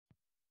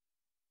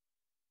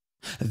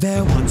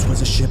There once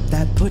was a ship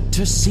that put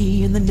to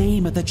sea, and the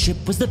name of that ship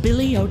was the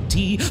Billy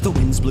O.T. The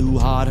winds blew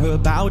hard, her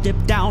bow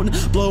dipped down.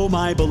 Blow,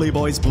 my bully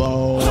boys,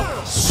 blow.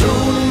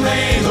 Soon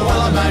may the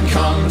Wellerman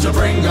come to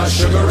bring us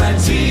sugar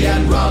and tea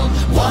and rum.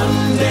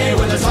 One day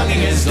when the tonguing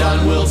is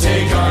done, we'll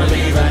take our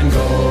leave and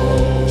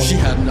go. She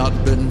had not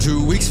been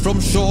 2 weeks from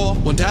shore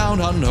when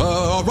down on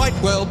her a right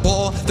whale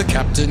bore. The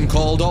captain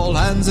called all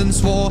hands and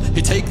swore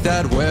he'd take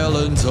that whale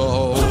in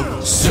tow.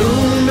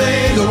 Soon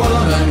may the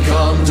Wellerman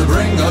come to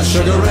bring us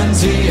sugar and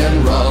tea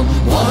and rum.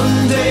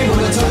 One day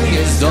when the tonguing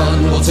is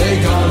done, we'll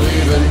take our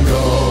leave and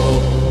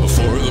go.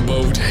 Before the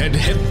boat had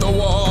hit the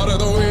water,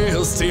 the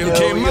whale's tail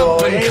came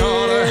up and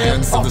caught her.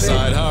 Hands to the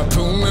side,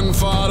 harpoon and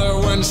fought her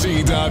when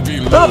she died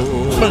below.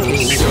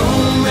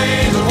 Soon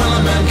may the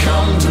Wellerman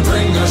come to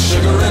bring us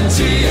sugar and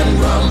tea and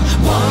rum.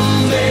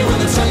 One day when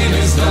the tonguing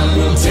is done,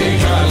 we'll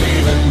take our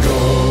leave and go.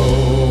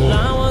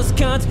 Line was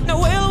cut, the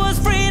whale was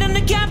freed, and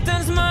the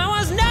captain's mind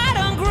was not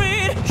on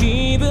greed.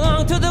 He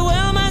belonged to the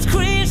whaleman's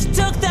creed, she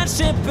took that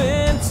ship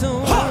in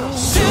two.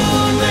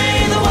 Soon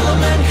may the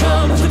Wellerman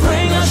come to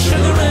bring us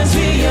sugar and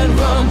tea and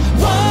rum.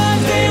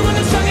 One day when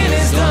the tonguing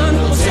is done,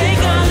 we'll take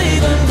our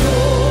leave and go.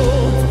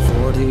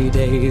 40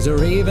 days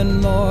or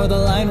even more, the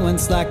line went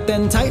slack,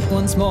 then tight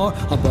once more.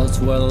 Our boats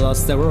were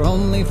lost, there were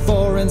only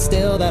 4, and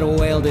still that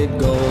whale did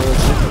go.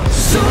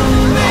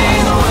 Soon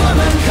may the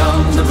Wellerman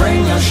come to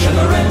bring us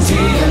sugar and tea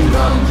and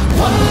rum.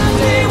 One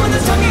day when the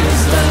tonguing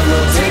is done,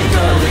 we'll take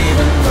our leave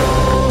and go.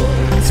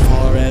 As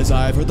far as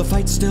I've heard, the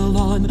fight's still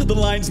on. The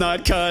line's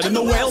not cut and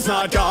the whale's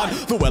not gone.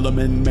 The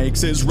Wellerman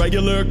makes his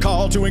regular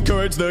call to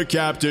encourage the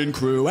captain,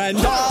 crew, and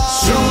all.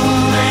 Soon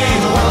may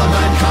the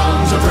Wellerman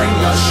come to bring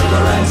us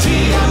sugar and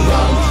tea and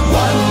rum.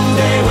 One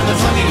day when the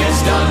tonguing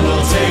is done,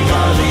 we'll take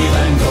our leave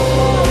and go.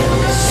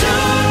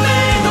 Soon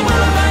may the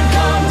Wellerman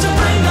come to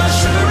bring us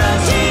sugar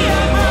and tea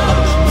and rum.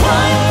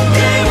 One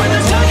day when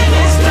the tonguing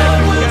is done,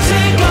 we'll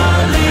take our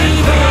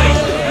leave and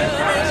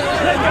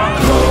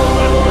go.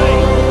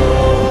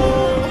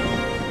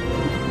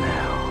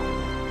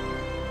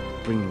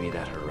 Bring me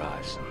that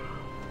horizon.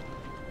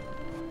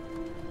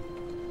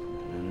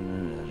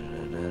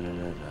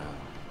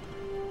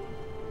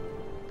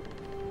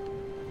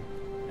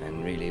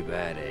 And really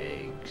bad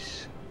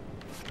eggs.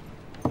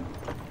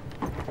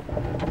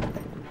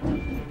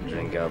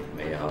 Drink up,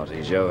 me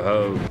hearties, yo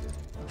ho.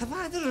 Have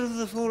either of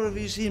the 4 of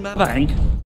you seen my bank?